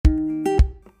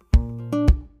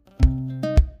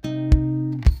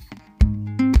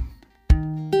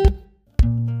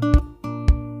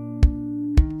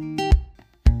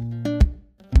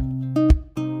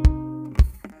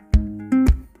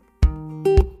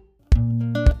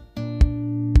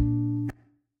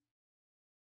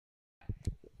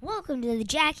Welcome to the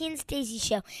Jackie and Stacy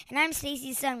Show, and I'm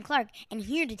Stacy's son Clark, and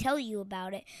here to tell you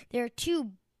about it. There are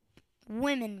two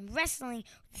women wrestling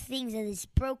with things of this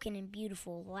broken and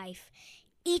beautiful life.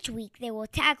 Each week, they will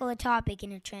tackle a topic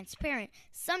in a transparent,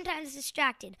 sometimes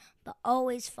distracted, but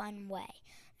always fun way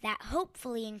that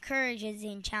hopefully encourages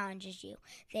and challenges you.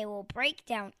 They will break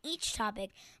down each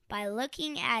topic by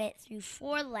looking at it through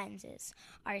four lenses: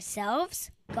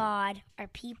 ourselves, God, our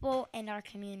people, and our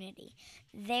community.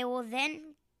 They will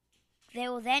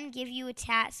then give you a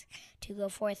task to go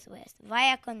forth with.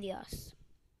 Vaya con Dios.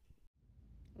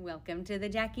 Welcome to the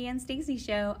Jackie and Stacy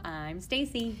Show. I'm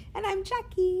Stacy. And I'm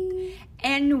Jackie.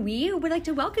 And we would like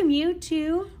to welcome you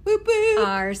to Boop, boop.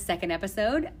 our second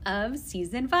episode of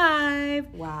Season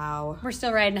 5. Wow. We're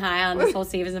still riding high on this whole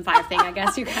Season 5 thing, I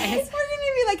guess, you guys. We're going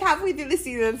to be like halfway through the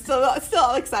season, still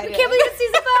all excited. I can't believe it's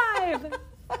Season 5.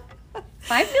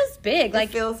 5 feels big. It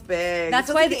feels big. That's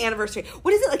why why the anniversary.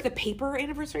 What is it, like the paper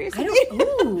anniversary or something?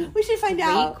 Ooh. We should find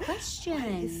out. Great question.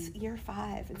 It's year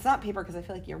 5. It's not paper because I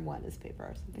feel like year 1 is paper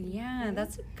or something. Yeah,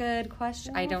 that's a good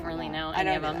question. I don't really know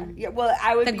any of them. Yeah, well,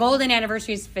 I would. The golden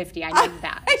anniversary is 50. I know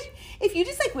that. If you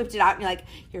just like whipped it out and you're like,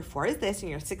 year 4 is this and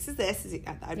year 6 is this,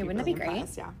 wouldn't it be great?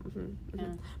 Impressed. Yeah. Yeah.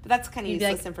 But that's kind of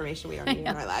useless information we don't need in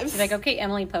our lives. You're like, okay,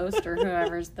 Emily Post or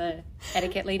whoever's the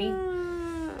etiquette lady.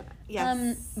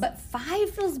 Yes. But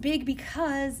 5 feels big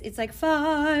because it's like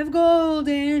 5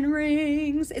 golden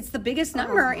rings. It's the biggest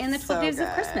number in the 12 days of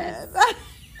Christmas. Is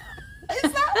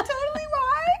that totally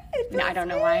why? No, I don't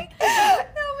know why. Oh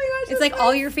my gosh. It's like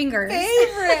all your fingers.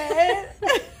 Favorite.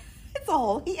 It's a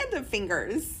whole hand of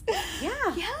fingers. Yeah.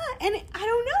 Yeah. And I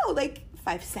don't know, like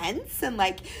 5 cents and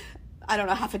like, I don't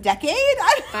know, half a decade?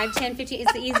 5, 10, 15.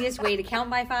 It's the easiest way to count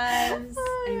by 5s.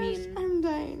 Oh I my mean, gosh, I'm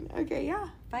dying. Okay, yeah.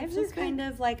 5s is kind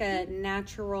of like a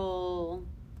natural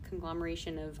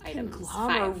conglomeration of items. 5.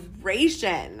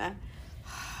 Conglomeration. I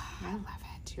love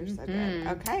it. You're so good.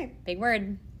 Okay. Big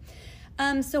word.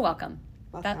 So welcome.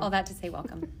 Welcome. All that to say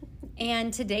welcome.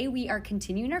 And today we are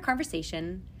continuing our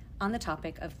conversation on the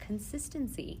topic of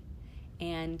consistency.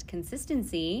 And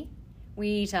consistency,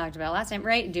 we talked about last time,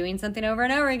 right? Doing something over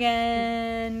and over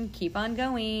again, keep on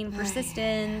going,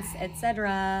 persistence,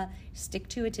 etc.,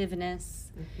 stick-to-itiveness.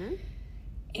 Mm-hmm.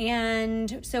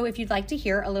 And so if you'd like to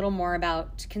hear a little more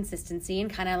about consistency and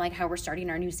kind of like how we're starting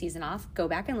our new season off, go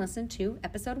back and listen to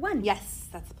episode 1. Yes,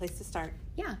 that's the place to start.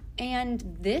 Yeah.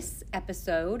 And this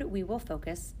episode, we will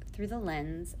focus through the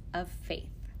lens of faith.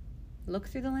 Look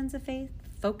through the lens of faith.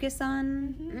 Focus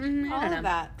on All I don't know, of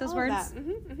that. those All words. Of that.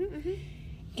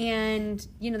 Mm-hmm. And,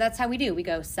 that's how we do. We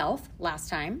go self last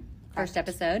time, first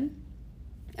episode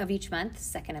of each month.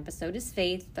 Second episode is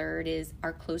faith. Third is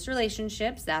our close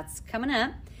relationships. That's coming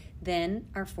up. Then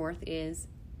our fourth is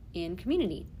in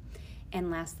community.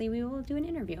 And lastly, we will do an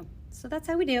interview. So that's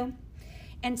how we do.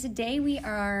 And today we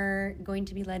are going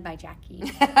to be led by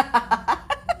Jackie.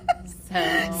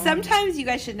 Sometimes you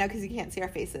guys should know, because you can't see our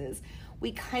faces,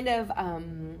 we kind of,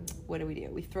 what do?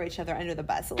 We throw each other under the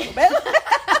bus a little bit.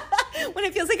 When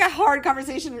it feels like a hard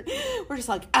conversation, we're just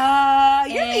like,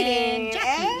 you're leading,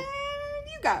 Jackie. and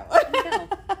you go.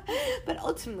 But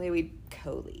ultimately, we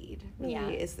co-lead. Yeah.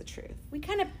 Is the truth. We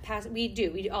kind of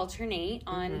we alternate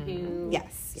on who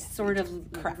Yes, sort of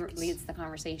correct. leads the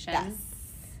conversation. Yes.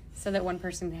 So that one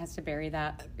person has to bury. Bury.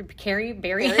 That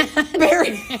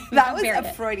That was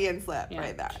a Freudian slip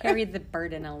right there. Carry the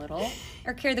burden a little,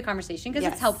 or carry the conversation, because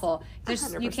Yes. it's helpful. You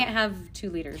 100%. can't have 2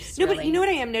 leaders. No, really. but you know what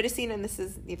I am noticing, and this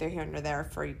is neither here nor there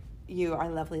for you, our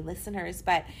lovely listeners,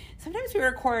 but sometimes we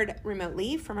record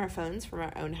remotely from our phones, from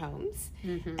our own homes,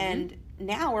 and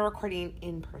now we're recording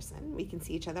in person. We can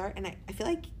see each other, and I feel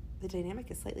like the dynamic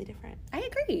is slightly different. I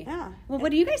agree. Yeah. Well, what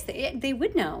do you guys think? They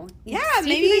would know. Yeah, See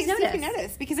maybe if you see guys if you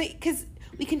notice, because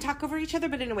we can talk over each other,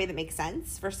 but in a way that makes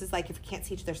sense, versus like if we can't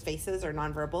see each other's faces or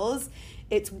nonverbals,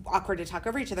 it's awkward to talk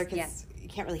over each other because you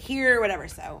can't really hear or whatever.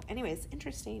 So anyways,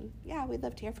 interesting. Yeah, we'd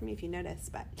love to hear from you if you notice.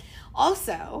 But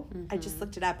also, I just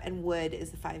looked it up, and wood is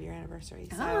the 5-year anniversary.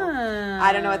 So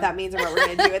I don't know what that means or what we're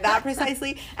going to do with that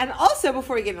precisely. And also,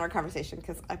 before we get into our conversation,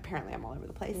 because apparently I'm all over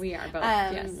the place. We are both,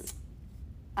 yes.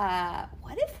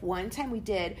 What if one time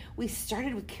we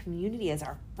started with community as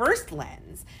our first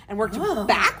lens and worked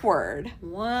backward?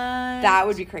 What? That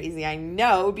would be crazy. I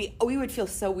know. We would feel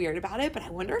so weird about it, but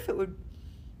I wonder if it would.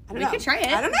 I don't know. We could try it.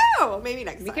 I don't know. Maybe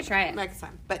next time. We could try it. Next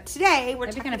time. But today, we're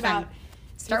That'd be talking kind of fun. about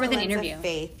Start with an lens of interview.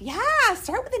 faith. Yeah,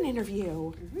 start with an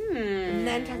interview. And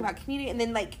then talk about community, and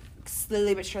then like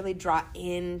slowly but surely draw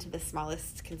into the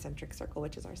smallest concentric circle,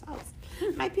 which is ourselves.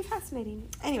 Might be fascinating.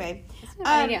 Anyway.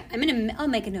 I'll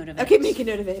make a note of it. Okay, make a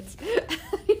note of it.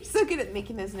 You're so good at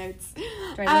making those notes.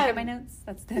 Do I look at my notes?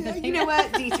 That's the other thing. You know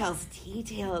what? Details.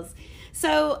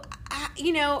 So,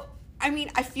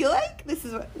 I feel like this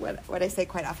is what I say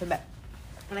quite often, but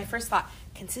when I first thought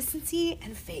consistency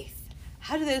and faith,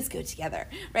 how do those go together,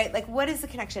 right? Like, what is the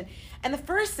connection? And the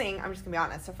first thing, I'm just going to be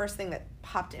honest, the first thing that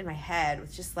popped in my head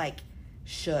was just like,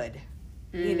 should,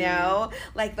 you know?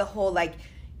 Like the whole, like,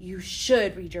 you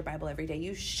should read your Bible every day.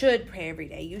 You should pray every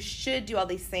day. You should do all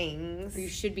these things. You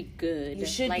should be good. You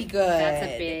should be good. That's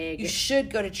a big... You should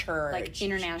go to church. Like,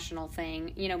 international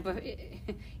thing. You know, but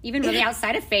even really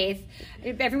outside of faith,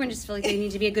 everyone just feels like they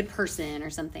need to be a good person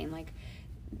or something. Like,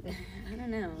 I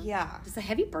don't know. Yeah. It's a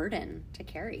heavy burden to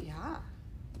carry.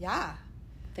 Yeah.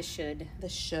 The should.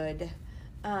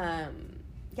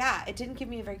 Yeah, it didn't give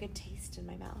me a very good taste in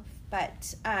my mouth.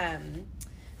 But,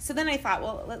 so then I thought,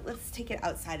 well, let's take it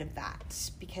outside of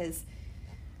that. Because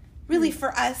really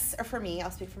for us, or for me, I'll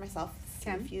speak for myself,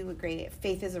 see if you agree,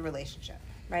 faith is a relationship,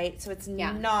 right? So it's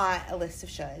not a list of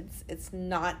shoulds. It's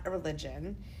not a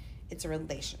religion. It's a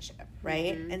relationship,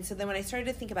 right? Mm-hmm. And so then when I started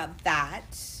to think about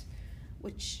that,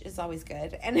 which is always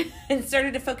good, and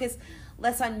started to focus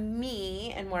less on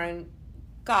me and more on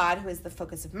God, who is the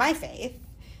focus of my faith,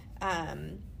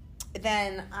 then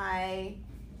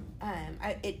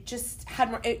it just had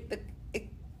more, it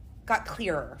got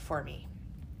clearer for me.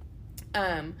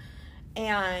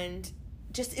 And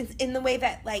just in the way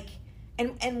that, like,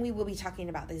 and we will be talking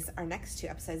about this our next 2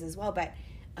 episodes as well, but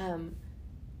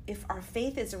if our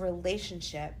faith is a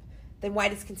relationship, then why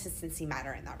does consistency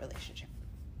matter in that relationship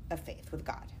of faith with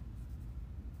God?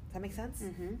 Does that make sense?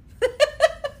 Mm-hmm.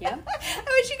 Yeah. I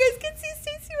wish you guys could see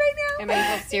Stacey right now. Am I a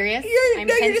little serious? I'm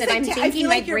pensive. I'm thinking I feel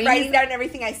like you're brain writing down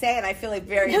everything I say, and I feel like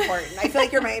very important. I feel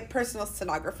like you're my personal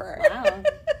stenographer. Wow. It'd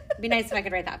be nice if I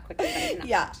could write that quickly. But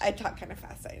yeah, I talk kind of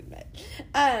fast, I admit.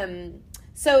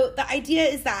 So the idea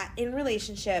is that in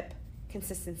relationship,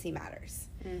 consistency matters.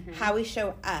 Mm-hmm. How we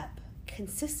show up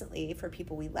consistently for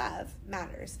people we love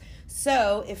matters.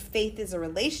 So if faith is a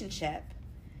relationship,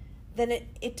 then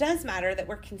it does matter that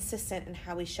we're consistent in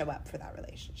how we show up for that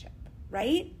relationship,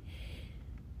 right?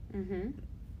 Mm-hmm.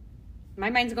 My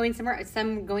mind's going somewhere else,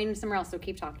 so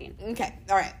keep talking. Okay,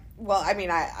 all right. Well, I mean,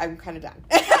 I'm kind of done.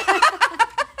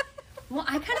 Well,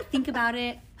 I kind of think about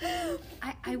it.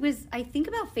 I think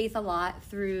about faith a lot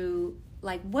through,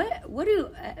 like, what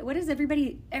is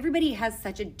everybody has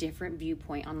such a different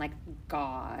viewpoint on, like,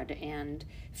 God and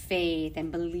faith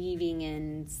and believing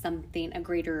in something, a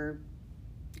greater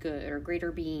good or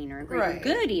greater being or a greater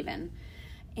good even.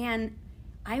 And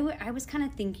I was kind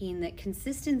of thinking that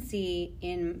consistency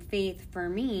in faith for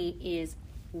me is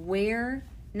where,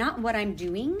 not what I'm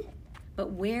doing, but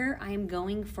where I'm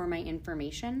going for my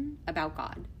information about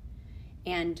God.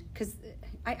 And because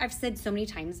I've said so many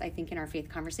times, I think in our faith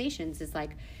conversations, is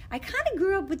like, I kind of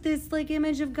grew up with this, like,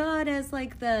 image of God as,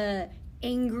 like, the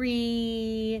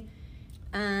angry,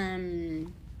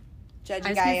 judgy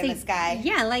guy in the sky.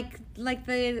 Yeah, like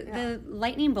the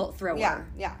lightning bolt thrower.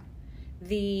 Yeah.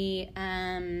 The,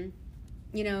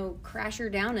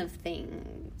 crasher down of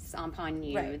things upon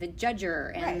you. Right. The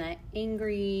judger and the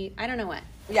angry, I don't know what.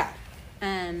 Yeah.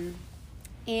 And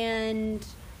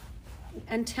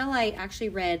until I actually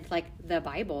read, like, the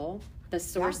Bible, the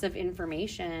source of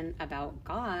information about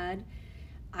God,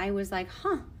 I was like,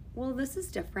 well, this is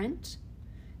different.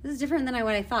 This is different than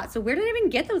what I thought. So where did I even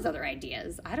get those other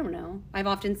ideas? I don't know. I've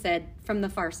often said from the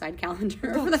Far Side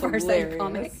calendar or the Far Side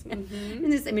comic. Mm-hmm.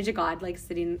 And this image of God, like,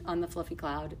 sitting on the fluffy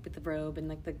cloud with the robe and,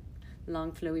 like, the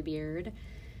long flowy beard.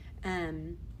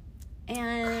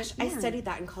 Gosh, I studied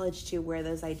that in college too, where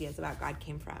those ideas about God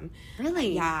came from.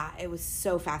 Really? Yeah, it was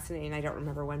so fascinating. I don't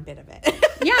remember one bit of it.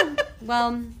 Yeah.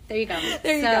 Well, there you go.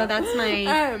 There you go. That's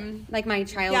my my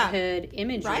childhood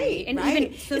imagery. Right. And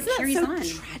even so Isn't it carries that so on.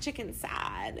 tragic and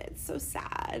sad? It's so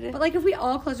sad. But, like, if we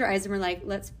all close our eyes and we're like,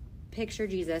 let's picture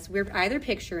Jesus, we're either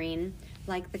picturing,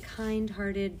 like, the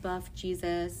kind-hearted, buff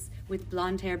Jesus with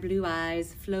blonde hair, blue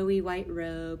eyes, flowy white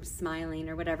robe, smiling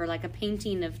or whatever, like a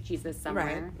painting of Jesus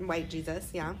somewhere. Right. White Jesus,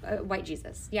 yeah. White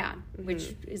Jesus, yeah. Mm-hmm.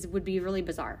 Which would be really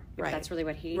bizarre. If that's really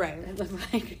what he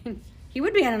looked like. He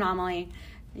would be an anomaly,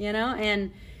 you know?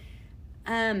 And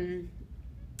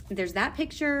there's that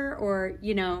picture, or,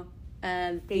 baby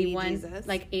the one, Jesus.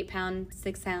 like, 8-pound,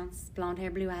 6-ounce, blonde hair,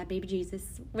 blue eye, baby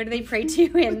Jesus. What do they pray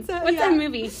to in? What's that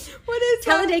movie? What is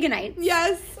Talladega Nights.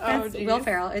 Yes. That's Will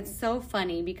Ferrell. It's so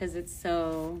funny because it's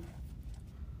so,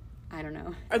 I don't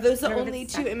know. Are those the only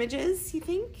 2 images, you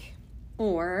think?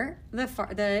 Or the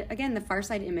Far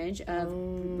Side image of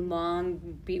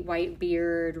long white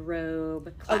beard,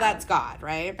 robe, cloud. Oh, that's God,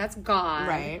 right? That's God.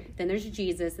 Right. Then there's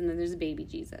Jesus, and then there's a baby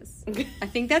Jesus. I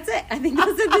think that's it. I think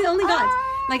those are the only gods.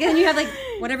 Like, and then you have, like,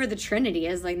 whatever the Trinity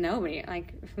is, like nobody,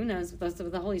 like who knows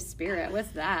the Holy Spirit?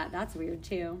 What's that? That's weird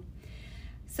too.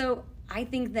 So I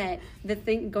think that the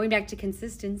thing, going back to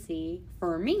consistency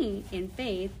for me in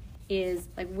faith, is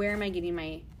like, where am I getting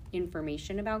my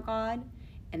information about God?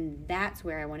 And that's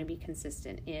where I want to be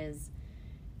consistent is,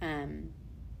 I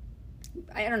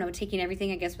don't know, taking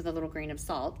everything, I guess, with a little grain of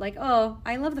salt. Like, oh,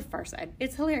 I love The Far Side.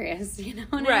 It's hilarious, you know,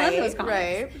 and I love those comics.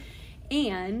 Right.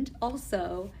 And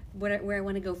also, where I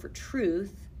want to go for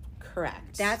truth.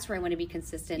 Correct. That's where I want to be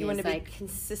consistent. You want to be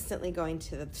consistently going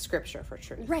to the scripture for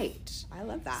truth. Right. I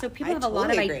love that. So people have a lot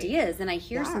of ideas, and I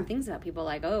hear some things about people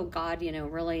like, oh, God, you know,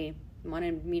 really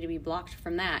wanted me to be blocked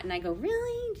from that. And I go,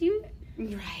 really? Do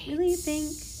you really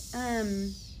think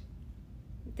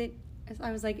that...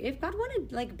 I was like, if God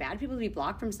wanted, like, bad people to be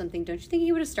blocked from something, don't you think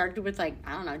he would have started with, like,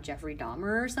 I don't know, Jeffrey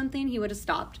Dahmer or something? He would have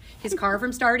stopped his car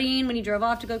from starting when he drove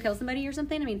off to go kill somebody or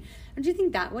something? I mean, don't you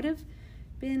think that would have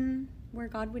been where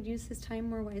God would use his time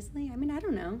more wisely? I mean, I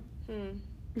don't know.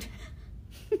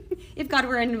 If God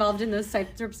were involved in those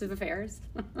types of affairs.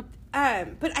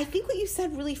 But I think what you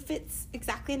said really fits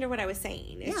exactly under what I was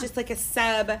saying. It's just like a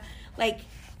sub, like,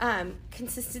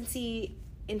 consistency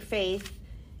in faith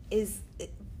is...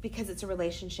 because it's a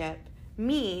relationship,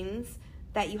 means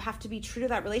that you have to be true to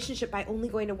that relationship by only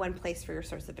going to one place for your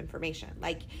source of information.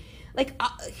 Like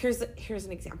here's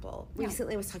an example. Yeah.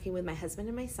 Recently I was talking with my husband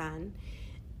and my son,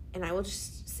 and I will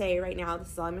just say right now,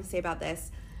 this is all I'm going to say about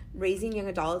this. Raising young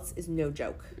adults is no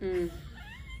joke.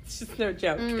 It's just no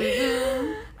joke.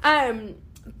 Mm-hmm.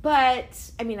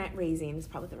 But, I mean, not raising is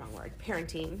probably the wrong word.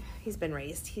 Parenting. He's been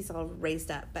raised. He's all raised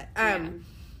up.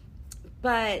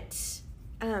 But,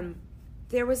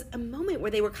 there was a moment where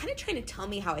they were kind of trying to tell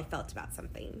me how I felt about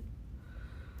something.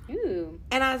 Ooh.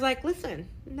 And I was like, listen,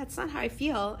 that's not how I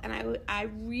feel. And I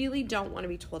really don't want to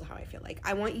be told how I feel. Like,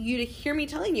 I want you to hear me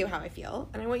telling you how I feel.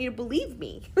 And I want you to believe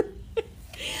me.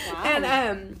 Wow.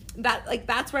 And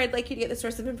that's where I'd like you to get the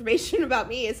source of information about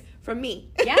me is from me.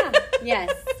 Yeah.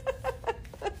 Yes.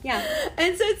 Yeah.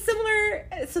 And so it's similar,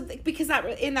 because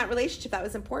in that relationship, that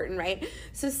was important, right?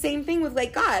 So same thing with,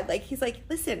 like, God. Like, he's like,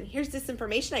 listen, here's this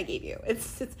information I gave you.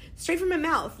 It's straight from my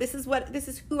mouth. This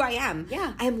is who I am.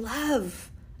 Yeah. I am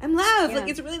love. I'm love. Yeah. Like,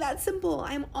 it's really that simple.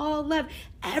 I'm all love.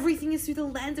 Everything is through the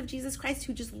lens of Jesus Christ,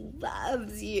 who just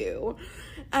loves you.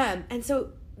 And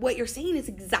so what you're saying is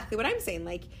exactly what I'm saying.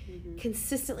 Like,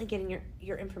 consistently getting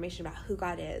your information about who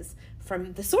God is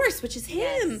from the source, which is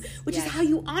him, which is how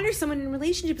you honor someone in a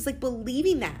relationship, is like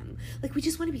believing them. Like, we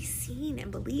just want to be seen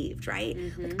and believed, right?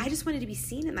 Like, I just wanted to be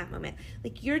seen in that moment.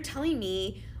 Like, you're telling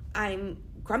me I'm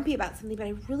grumpy about something, but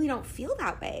I really don't feel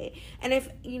that way. And if,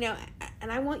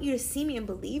 and I want you to see me and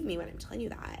believe me when I'm telling you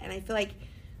that. And I feel like,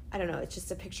 I don't know, it's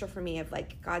just a picture for me of,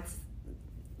 like, God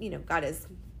is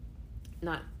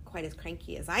not quite as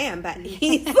cranky as I am, but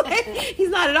he's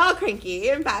not at all cranky.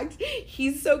 In fact,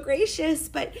 he's so gracious,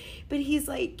 but he's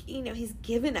like, he's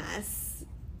given us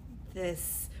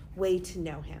this way to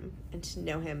know him and to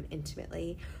know him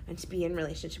intimately and to be in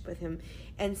relationship with him.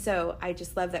 And so I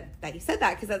just love that you said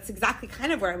that, because that's exactly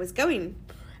kind of where I was going.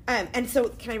 And so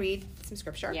can I read some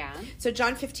scripture? Yeah. So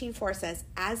John 15:4 says,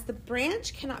 as the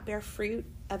branch cannot bear fruit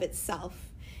of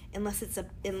itself unless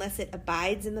it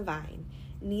abides in the vine,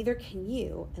 neither can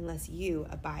you unless you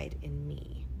abide in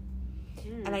me.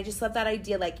 And I just love that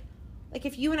idea. Like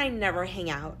if you and I never hang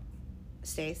out,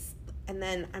 Stace, and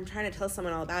then I'm trying to tell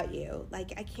someone all about you,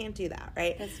 like, I can't do that,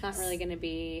 right? That's not really going to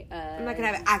be I'm not going to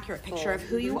have an accurate picture of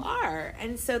who you are.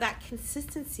 And so that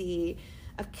consistency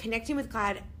of connecting with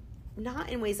God, not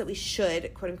in ways that we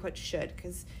should, quote unquote should,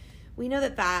 because we know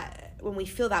that when we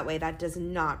feel that way, that does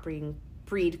not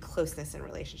breed closeness in a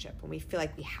relationship, when we feel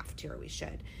like we have to or we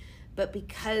should. But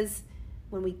because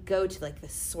when we go to, like, the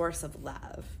source of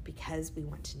love, because we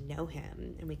want to know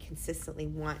him and we consistently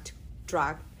want to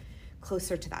draw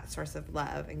closer to that source of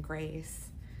love and grace,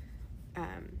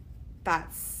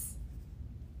 that's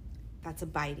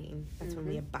abiding. That's when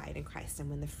we abide in Christ, and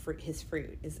when his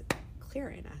fruit is clear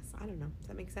in us. I don't know. Does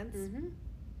that make sense? Mm-hmm.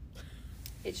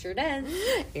 It sure does.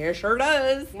 It sure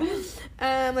does.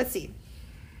 Yeah. Let's see.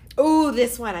 Oh,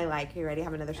 this one I like. Are you ready? I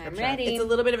have another scripture. I'm ready. It's a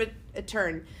little bit of a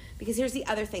turn, because here's the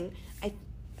other thing.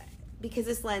 Because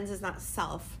this lens is not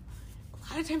self,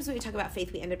 a lot of times when we talk about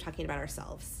faith, we end up talking about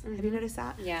ourselves. Have you noticed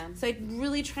that? Yeah. So I'm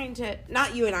really trying to,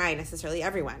 not you and I necessarily,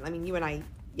 everyone. I mean, you and I,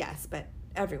 yes, but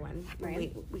everyone.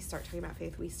 When we start talking about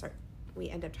faith, we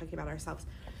end up talking about ourselves.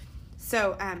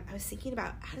 So I was thinking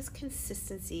about, how does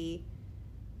consistency,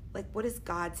 like, what does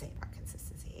God say about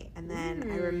consistency? And then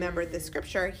I remembered the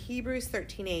scripture, Hebrews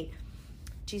 13:8.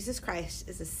 Jesus Christ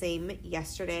is the same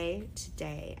yesterday,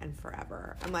 today, and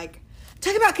forever. I'm like,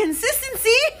 talk about consistency.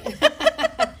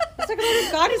 talk about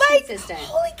if God is consistent.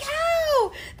 Holy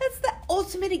cow! That's the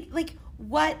ultimate, like,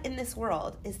 what in this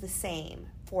world is the same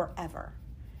forever?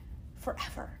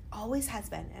 Forever. Always has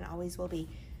been and always will be.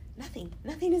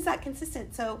 Nothing is that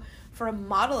consistent. So for a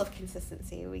model of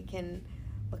consistency, we can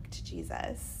look to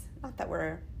Jesus. Not that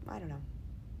we're, I don't know.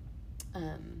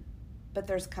 But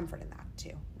there's comfort in that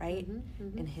too, right?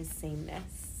 In his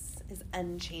sameness, his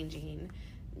unchanging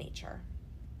nature.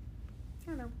 I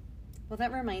don't know. Well,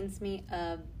 that reminds me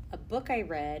of a book I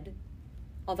read,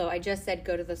 although I just said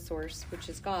go to the source, which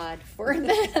is God, for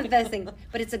the best thing.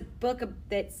 But it's a book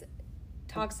that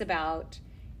talks about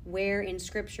where in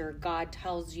Scripture God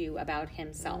tells you about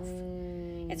himself.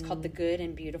 It's called The Good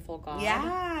and Beautiful God.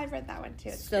 Yeah, I've read that one too.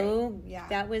 It's so great. Yeah.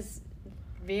 that was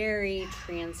very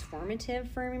transformative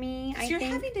for me, I you're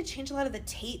think. having to change a lot of the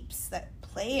tapes that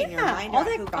play in your mind all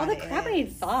about who the God crap I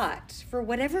is. thought for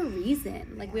whatever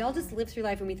reason. Like we all just live through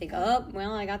life and we think, oh,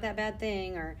 well, I got that bad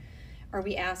thing, or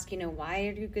we ask,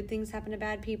 why do good things happen to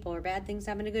bad people or bad things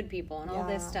happen to good people and all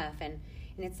this stuff, and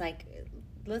it's like,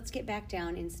 let's get back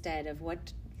down instead of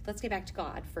let's get back to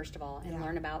God first of all and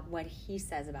learn about what he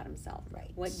says about himself,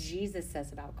 what Jesus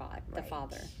says about God the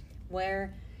Father,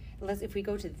 if we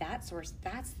go to that source,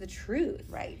 that's the truth.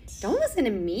 Right. Don't listen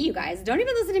to me, you guys. Don't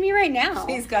even listen to me right now.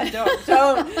 Please, God, don't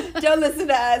listen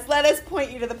to us. Let us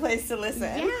point you to the place to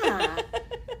listen.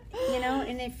 Yeah.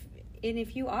 And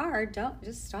if you are, don't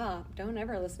just stop. Don't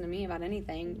ever listen to me about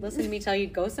anything. Listen to me tell you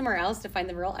go somewhere else to find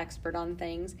the real expert on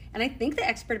things. And I think the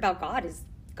expert about God is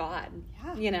God.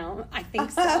 Yeah. I think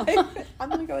so. I'm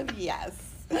gonna go with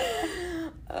yes.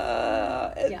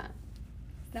 Yeah.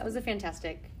 That was a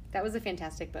fantastic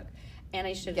book. And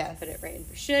I should have put it right.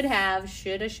 Shoulda.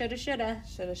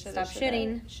 Stop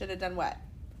shitting. Should have done what?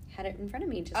 Had it in front of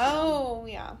me just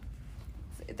yeah.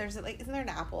 There's isn't there an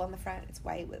apple on the front? It's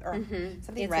white with or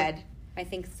something red. I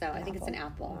think so. I think it's an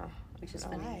apple, which is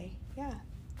funny. Why. Yeah.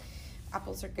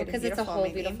 Apples are good because and beautiful. It's a whole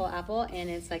beautiful apple, and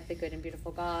it's like the good and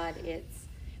beautiful God.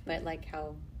 But like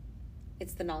how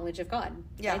it's the knowledge of God.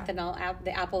 Yeah. Right?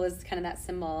 The apple is kind of that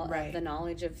symbol of the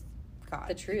knowledge of God,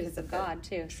 the truth of God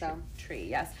too. Tree,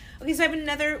 yes. Okay, so I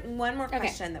have one more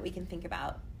question that we can think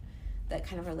about that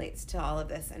kind of relates to all of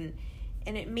this, and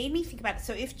it made me think about it.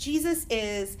 So if Jesus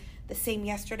is the same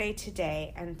yesterday,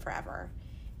 today, and forever,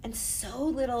 and so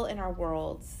little in our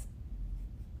worlds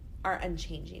are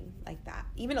unchanging like that,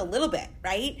 even a little bit,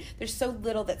 right? There's so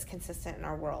little that's consistent in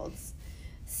our worlds.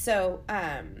 So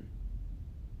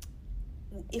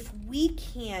if we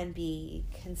can be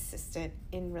consistent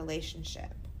in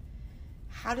relationship,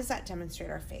 how does that demonstrate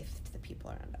our faith to the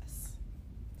people around us?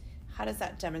 How does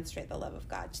that demonstrate the love of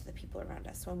God to the people around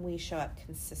us when we show up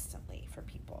consistently for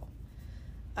people?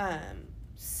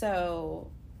 So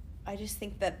I just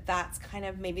think that's kind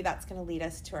of, maybe that's going to lead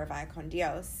us to our Vaya con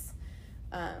Dios,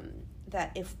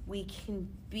 that if we can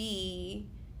be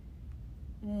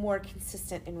more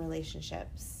consistent in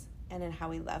relationships and in how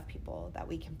we love people, that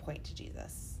we can point to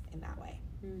Jesus in that way.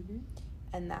 Mm-hmm.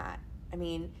 And that,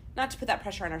 not to put that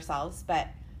pressure on ourselves, but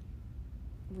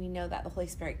we know that the Holy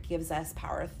Spirit gives us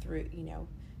power through,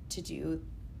 to do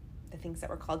the things that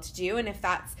we're called to do. And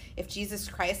if Jesus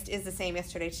Christ is the same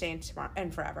yesterday, today, and tomorrow,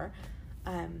 and forever,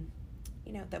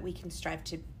 that we can strive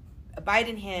to abide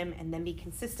in him and then be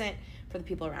consistent for the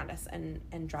people around us and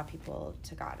draw people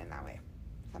to God in that way.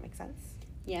 Does that make sense?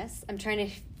 Yes. I'm trying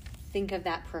to think of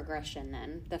that progression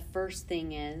then. The first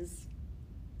thing is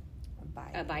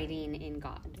abiding in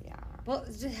God. Yeah. Well,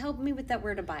 just help me with that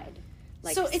word abide.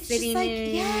 Like, so it's just like,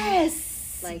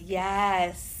 yes. Like,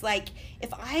 yes. Like,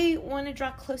 if I want to draw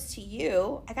close to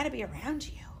you, I got to be around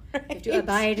you. Right? You have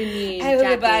to abide in me, I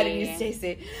will abide in you,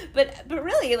 Stacey. But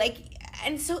really,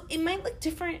 and so it might look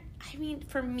different.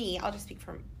 For me, I'll just speak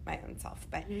for my own self.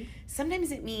 But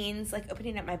sometimes it means,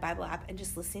 opening up my Bible app and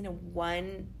just listening to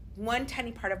one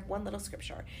tiny part of one little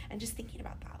scripture and just thinking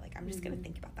about that. I'm just going to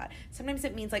think about that. Sometimes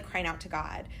it means crying out to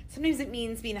God. Sometimes it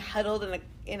means being huddled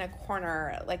in a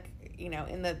corner, in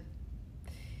the,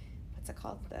 what's it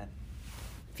called? The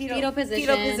fetal position.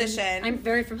 Fetal position. I'm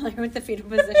very familiar with the fetal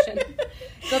position.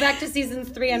 Go back to seasons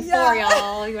 3 and 4,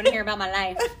 y'all. You want to hear about my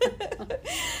life.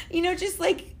 Just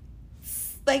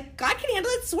God can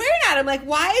handle it swearing at him.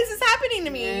 Why is this happening to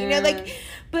me?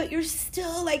 But you're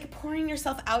still pouring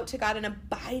yourself out to God and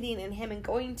abiding in him and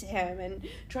going to him and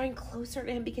drawing closer to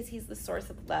him because he's the source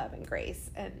of love and grace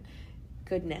and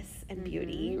goodness and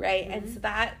beauty, right? And so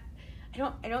that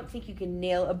I don't think you can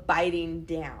nail abiding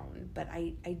down, but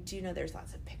I do know there's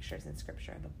lots of pictures in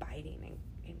scripture of abiding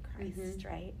in Christ,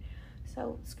 right?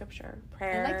 So scripture,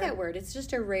 prayer. I like that word. It's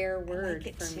just a rare word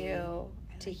for me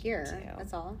to hear.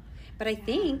 That's all. But I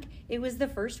think it was the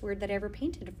first word that I ever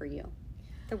painted for you.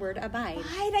 the word abide.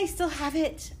 Abide, I still have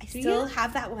it. I Do still you?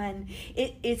 have that one.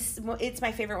 It's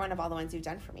my favorite one of all the ones you've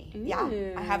done for me. Ooh. Yeah,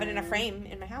 I have it in a frame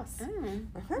in my house.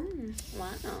 Uh-huh. Wow.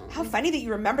 How funny that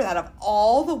you remember that of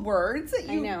all the words that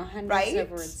you... I know, hundreds right? of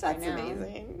words That's I know.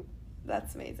 amazing.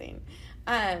 That's amazing.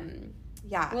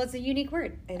 Yeah. Well, it's a unique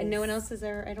word. It and no is. one else has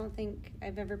ever, I don't think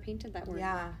I've ever painted that word.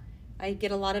 Yeah. I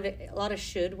get a lot of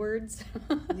should words.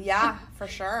 Yeah, for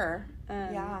sure.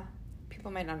 Um, Yeah.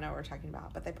 People might not know what we're talking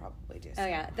about, but they probably do. Oh,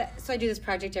 yeah. So I do this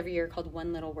project every year called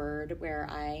One Little Word, where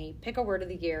I pick a word of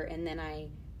the year and then I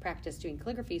practice doing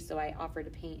calligraphy. So I offer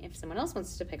to paint if someone else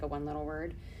wants to pick a one little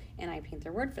word, and I paint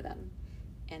their word for them.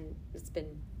 And it's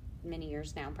been many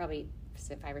years now, probably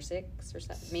 5 or 6 or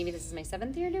 7. Maybe this is my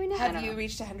 7th year doing it. I Have don't you know.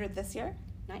 reached 100 this year?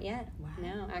 Not yet. Wow.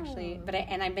 No, actually. But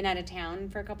I've been out of town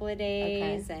for a couple of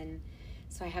days, and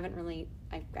so I haven't really.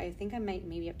 I think I might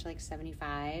maybe up to like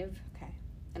 75. Okay.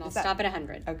 And I'll Is that- stop at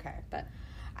 100. Okay. But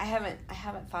I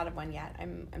haven't thought of one yet.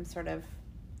 I'm sort of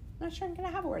not sure I'm gonna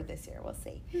have a word this year. We'll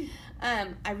see.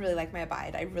 I really like my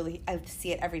abide. I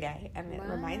see it every day, and it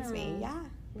reminds me. Yeah,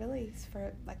 really,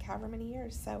 for like however many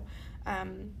years. So,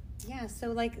 yeah,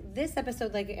 so like this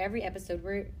episode, like every episode,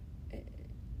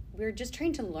 we're just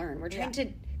trying to learn. We're trying to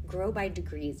grow by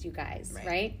degrees, you guys,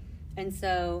 right? And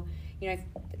so,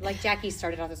 like Jackie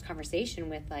started off this conversation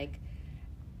with like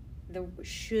we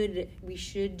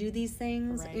should do these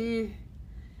things. Right.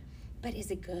 But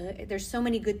is it good? There's so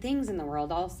many good things in the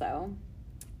world also.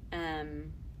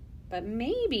 But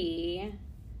maybe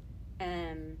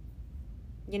when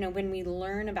we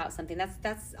learn about something,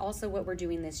 that's also what we're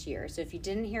doing this year. So if you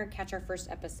didn't catch our first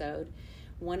episode,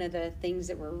 one of the things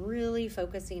that we're really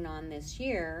focusing on this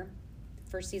year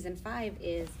for season 5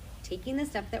 is taking the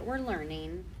stuff that we're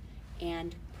learning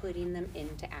and putting them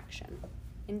into action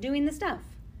and doing the stuff,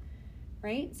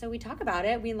 right? So we talk about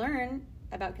it. We learn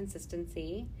about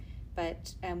consistency,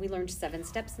 but we learned 7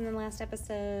 steps in the last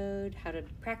episode, how to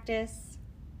practice.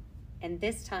 And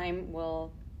this time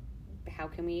how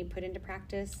can we put into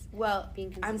practice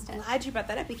being consistent? I'm glad you brought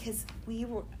that up, because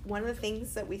one of the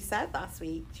things that we said last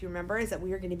week, do you remember, is that we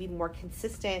were going to be more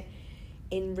consistent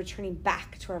in returning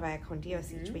back to our Via Con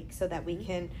Dios each week, so that we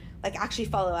can like actually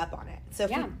follow up on it. So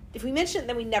if we mention it,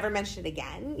 then we never mention it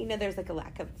again. There's like a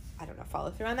lack of,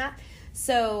 follow through on that.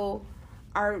 So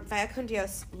our Via Con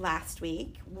Dios last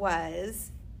week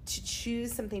was to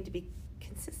choose something to be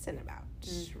consistent about,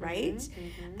 right?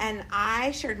 And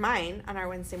I shared mine on our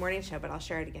Wednesday morning show, but I'll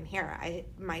share it again here.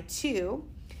 My 2,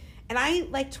 and I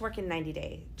like to work in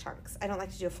 90-day chunks. I don't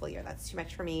like to do a full year. That's too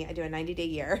much for me. I do a 90-day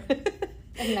year.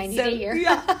 A 90-day year?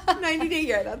 Yeah, 90-day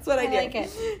year. That's what I do. I like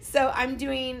it. So I'm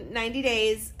doing 90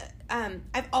 days.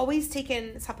 I've always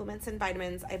taken supplements and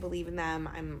vitamins. I believe in them.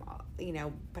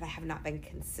 But I have not been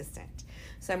consistent.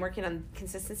 So I'm working on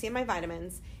consistency in my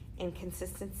vitamins and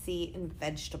consistency in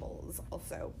vegetables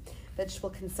also.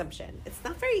 Vegetable consumption. It's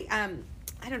not very,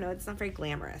 it's not very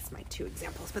glamorous, my 2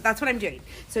 examples, but that's what I'm doing.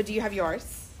 So do you have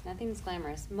yours? Nothing's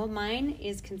glamorous. Well, mine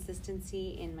is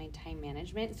consistency in my time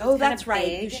management. So Oh, it's kinda that's right.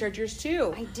 big. You shared yours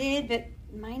too. I did, but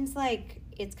mine's like,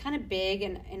 it's kind of big,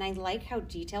 and I like how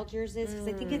detailed yours is, because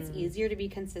I think it's easier to be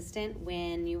consistent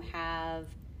when you have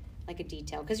like a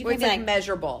detail. Because you Where can it's be like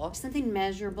measurable. something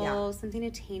measurable, something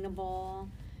attainable.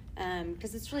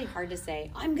 Because it's really hard to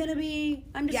say, I'm just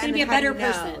going to be a better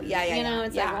person. Yeah.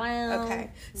 It's like, well,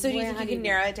 okay. So do you think you can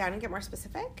narrow it down and get more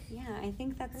specific? Yeah, I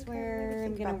think that's where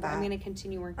I'm going to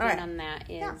continue working right. on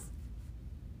that is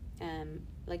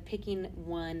like picking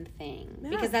one thing.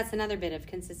 Yeah. Because that's another bit of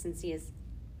consistency is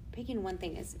picking one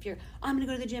thing. Is if I'm going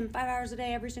to go to the gym 5 hours a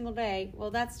day every single day,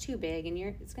 well, that's too big, and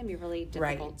it's going to be really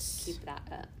difficult to keep that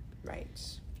up. Right.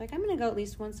 Like, I'm going to go at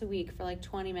least once a week for like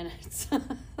 20 minutes.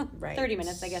 Right. 30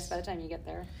 minutes, I guess, by the time you get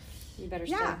there. You better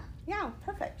stay. Yeah,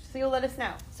 perfect. So you'll let us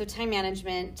know. So time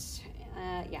management,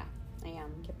 I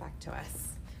am. Get back to us.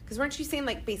 Because weren't you saying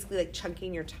like basically like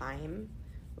chunking your time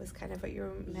was kind of what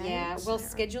you meant? Yeah, well,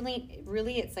 scheduling,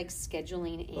 really it's like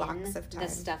scheduling in blocks of time. The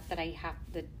stuff that I have,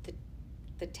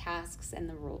 the tasks and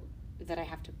the rule that I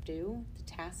have to do, the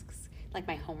tasks, like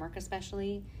my homework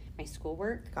especially, my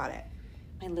schoolwork. Got it.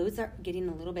 My loads are getting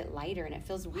a little bit lighter, and it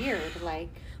feels weird, like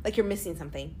you're missing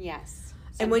something. Yes.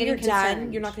 So and when you're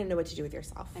done, you're not going to know what to do with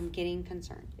yourself. I'm getting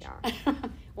concerned. Yeah.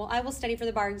 Well, I will study for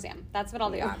the bar exam. That's what I'll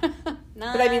do. Yeah.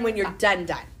 But I mean, when you're done.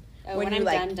 Oh, when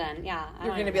I'm done, yeah.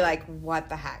 You're going to be like, what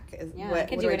the heck? What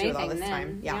do I do with all this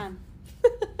time? Yeah.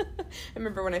 I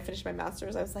remember when I finished my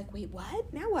master's, I was like, wait,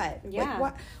 what? Now what? Yeah.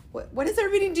 Like, what has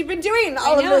everybody been doing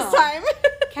all of this time?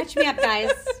 Catch me up,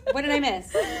 guys. What did I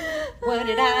miss? What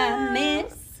did I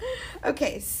miss?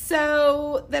 Okay,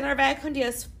 so then our Via con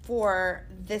Dios for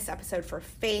this episode for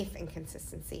faith and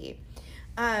consistency.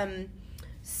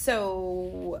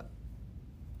 So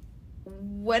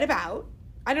what about,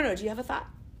 I don't know, do you have a thought?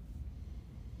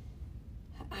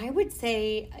 I would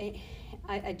say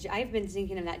I've been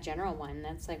thinking of that general one.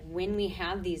 That's like when we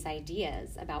have these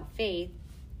ideas about faith,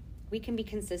 we can be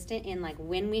consistent in like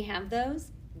when we have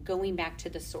those, going back to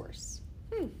the source.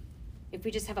 If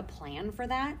we just have a plan for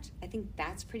that, I think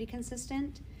that's pretty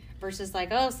consistent versus like,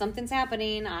 oh, something's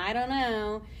happening, I don't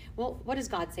know. Well, what does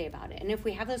God say about it? And if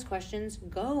we have those questions,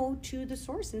 go to the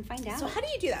source and find out. So how do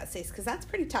you do that, Stace? Because that's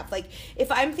pretty tough. Like,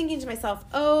 if I'm thinking to myself,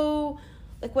 oh,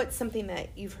 like what's something that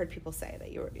you've heard people say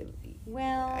that you were,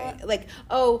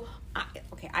 well,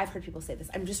 I've heard people say this.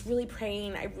 I'm just really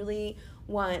praying. I really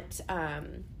want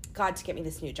God to get me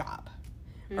this new job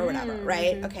or whatever,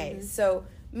 right? Okay, so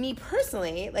me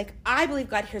personally, like, I believe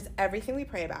God hears everything we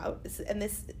pray about, and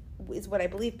this is what I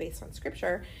believe based on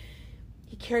Scripture.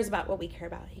 He cares about what we care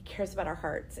about. He cares about our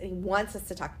hearts, and he wants us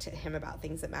to talk to him about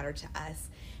things that matter to us.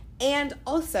 And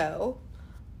also,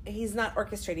 he's not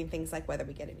orchestrating things like whether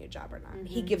we get a new job or not.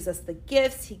 He gives us the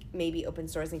gifts. He maybe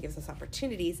opens doors and gives us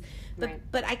opportunities.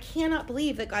 But I cannot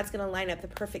believe that God's going to line up the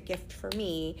perfect gift for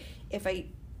me if I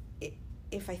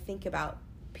think about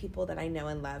people that I know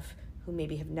and love who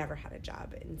maybe have never had a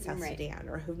job in South Sudan,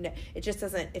 or it just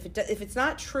doesn't, if it's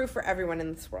not true for everyone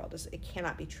in this world, it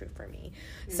cannot be true for me.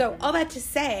 So all that to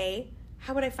say,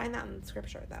 how would I find that in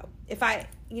Scripture, though? If I,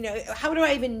 how do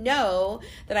I even know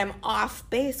that I'm off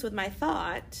base with my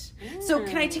thought? So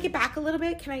can I take it back a little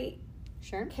bit?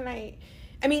 Sure.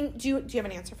 I mean, do you have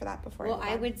an answer for that before? Well,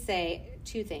 I would say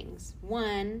two things.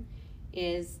 One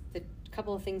is the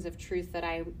couple of things of truth that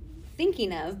I'm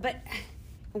thinking of, but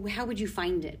how would you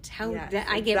find it?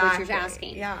 I get what you're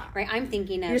asking. Yeah. Right? I'm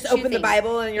thinking of you just open the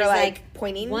Bible and you're like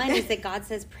pointing. One is that God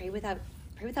says pray without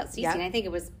ceasing. I think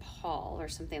it was Paul or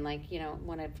something, like,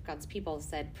 one of God's people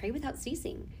said, pray without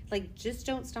ceasing. Like, just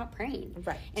don't stop praying.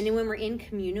 Right. And then when we're in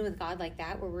communion with God like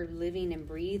that, where we're living and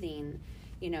breathing,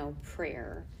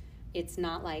 prayer, it's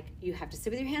not like you have to sit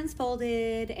with your hands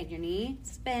folded and your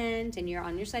knees bent and you're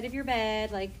on your side of your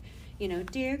bed, like,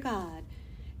 dear God,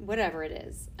 whatever it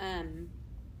is.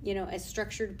 A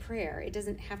structured prayer. It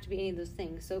doesn't have to be any of those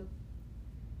things. So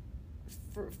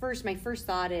my first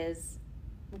thought is,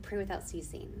 we'll pray without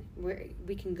ceasing.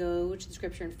 We can go to the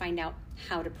Scripture and find out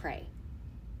how to pray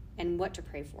and what to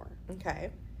pray for.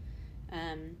 Okay.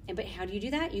 But how do you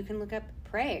do that? You can look up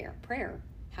prayer,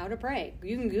 how to pray.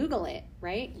 You can Google it,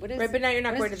 right? But now you're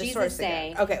not going to the Jesus source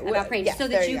say again. Okay, about praying, yes, so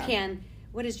that you can.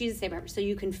 What does Jesus say about it? So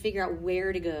you can figure out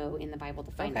where to go in the Bible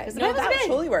to find it. Because that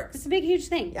totally works. It's a big, huge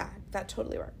thing. Yeah, that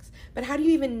totally works. But how do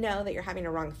you even know that you're having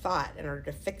a wrong thought in order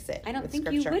to fix it? I don't think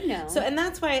Scripture? You would know. So, and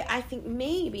that's why I think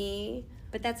maybe.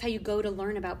 But that's how you go to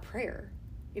learn about prayer.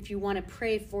 If you want to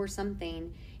pray for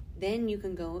something, then you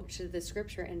can go to the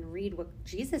Scripture and read what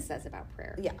Jesus says about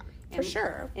prayer. Yeah, for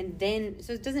sure. And then,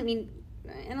 so it doesn't mean,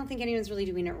 I don't think anyone's really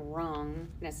doing it wrong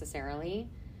necessarily.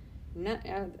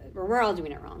 We're all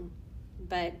doing it wrong.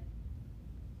 But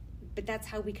that's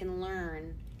how we can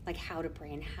learn, like, how to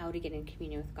pray and how to get in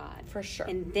communion with God. For sure.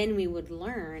 And then we would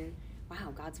learn,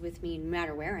 wow, God's with me no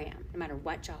matter where I am, no matter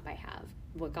what job I have.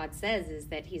 What God says is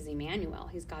that he's Emmanuel.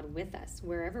 He's God with us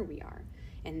wherever we are.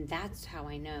 And that's how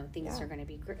I know things are going to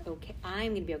be okay.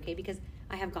 I'm going to be okay because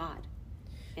I have God.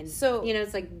 And so,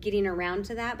 it's like getting around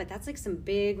to that, but that's like some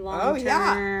big,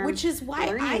 long-term which is why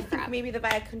I think crap. Maybe the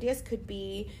Via con Dios could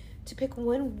be to pick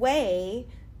one way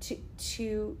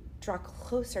to draw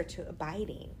closer to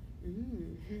abiding.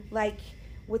 Mm-hmm. Like,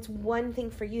 what's one thing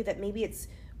for you that maybe it's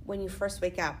when you first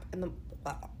wake up and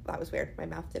that was weird. My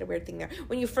mouth did a weird thing there.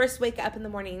 When you first wake up in the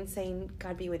morning saying,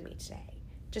 God, be with me today.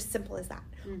 Just simple as that.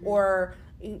 Mm-hmm. Or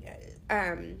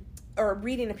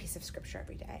reading a piece of Scripture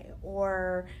every day.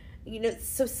 Or,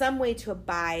 so some way to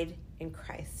abide in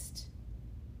Christ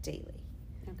daily.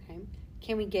 Okay.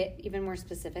 Can we get even more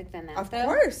specific than that, Of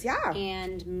course, yeah.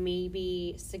 And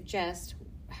maybe suggest,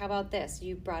 how about this?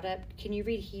 You brought up, can you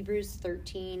read Hebrews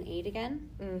 13:8 again?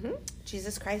 Mm-hmm.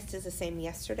 Jesus Christ is the same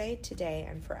yesterday, today,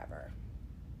 and forever.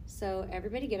 So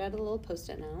everybody get out a little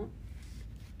Post-it note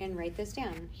and write this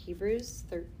down. Hebrews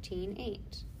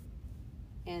 13:8.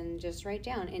 And just write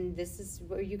down. And this is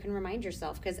where you can remind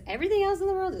yourself, because everything else in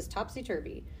the world is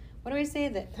topsy-turvy. What do I say?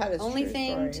 That is only true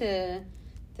thing story.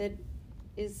 that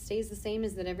stays the same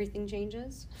is that everything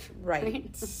changes.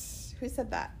 Right. Who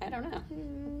said that? I don't know.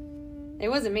 It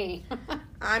wasn't me.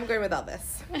 I'm going with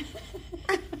Elvis.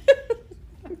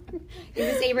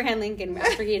 It was Abraham Lincoln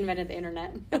after he invented the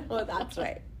internet. Well, that's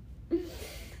right.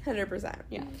 100%.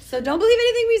 Yeah. So don't believe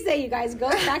anything we say, you guys. Go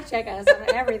fact check us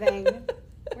on everything.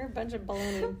 We're a bunch of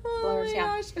baloney blowers. Oh my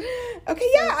gosh. Okay,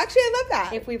 yeah, actually, I love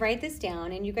that. If we write this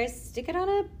down and you guys stick it on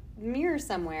a mirror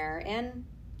somewhere and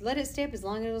let it stay up as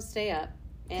long as it'll stay up,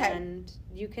 and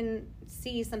you can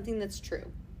see something that's true.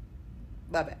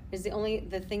 Love it. Is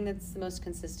the thing that's the most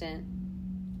consistent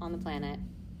on the planet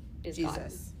is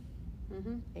Jesus. God.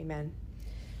 Mm-hmm. Amen.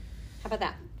 How about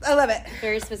that? I love it.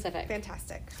 Very specific.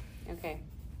 Fantastic. Okay.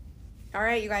 All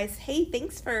right, you guys. Hey,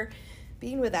 thanks for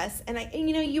being with us. And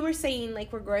you were saying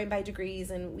like we're growing by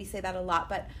degrees, and we say that a lot,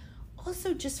 but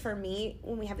also just for me,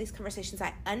 when we have these conversations,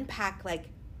 I unpack like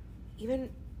even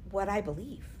what I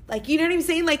believe. Like, you know what I'm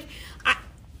saying? Like,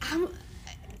 I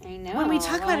know. When we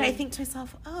talk about it, I think to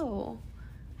myself, oh,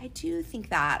 I do think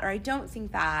that, or I don't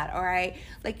think that, or I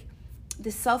like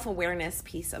the self-awareness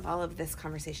piece of all of this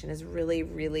conversation is really,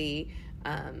 really,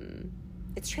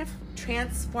 it's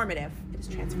transformative. It is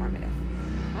transformative.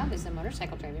 Wow, there's a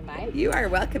motorcycle driving by. You are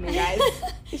welcome, you guys.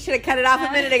 You should have cut it off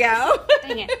a minute ago.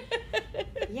 Dang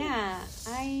it. Yeah,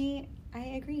 I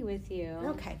agree with you.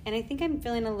 Okay. And I think I'm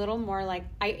feeling a little more like,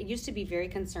 I used to be very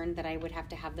concerned that I would have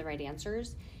to have the right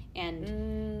answers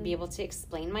and be able to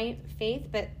explain my faith,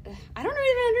 but I don't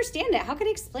even understand it. How can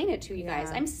I explain it to you guys?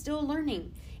 I'm still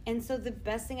learning. And so the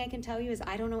best thing I can tell you is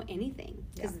I don't know anything,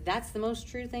 because that's the most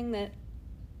true thing that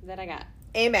I got.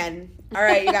 Amen. All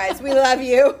right, you guys, we love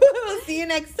you. We'll see you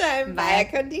next time. Bye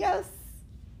con Dios.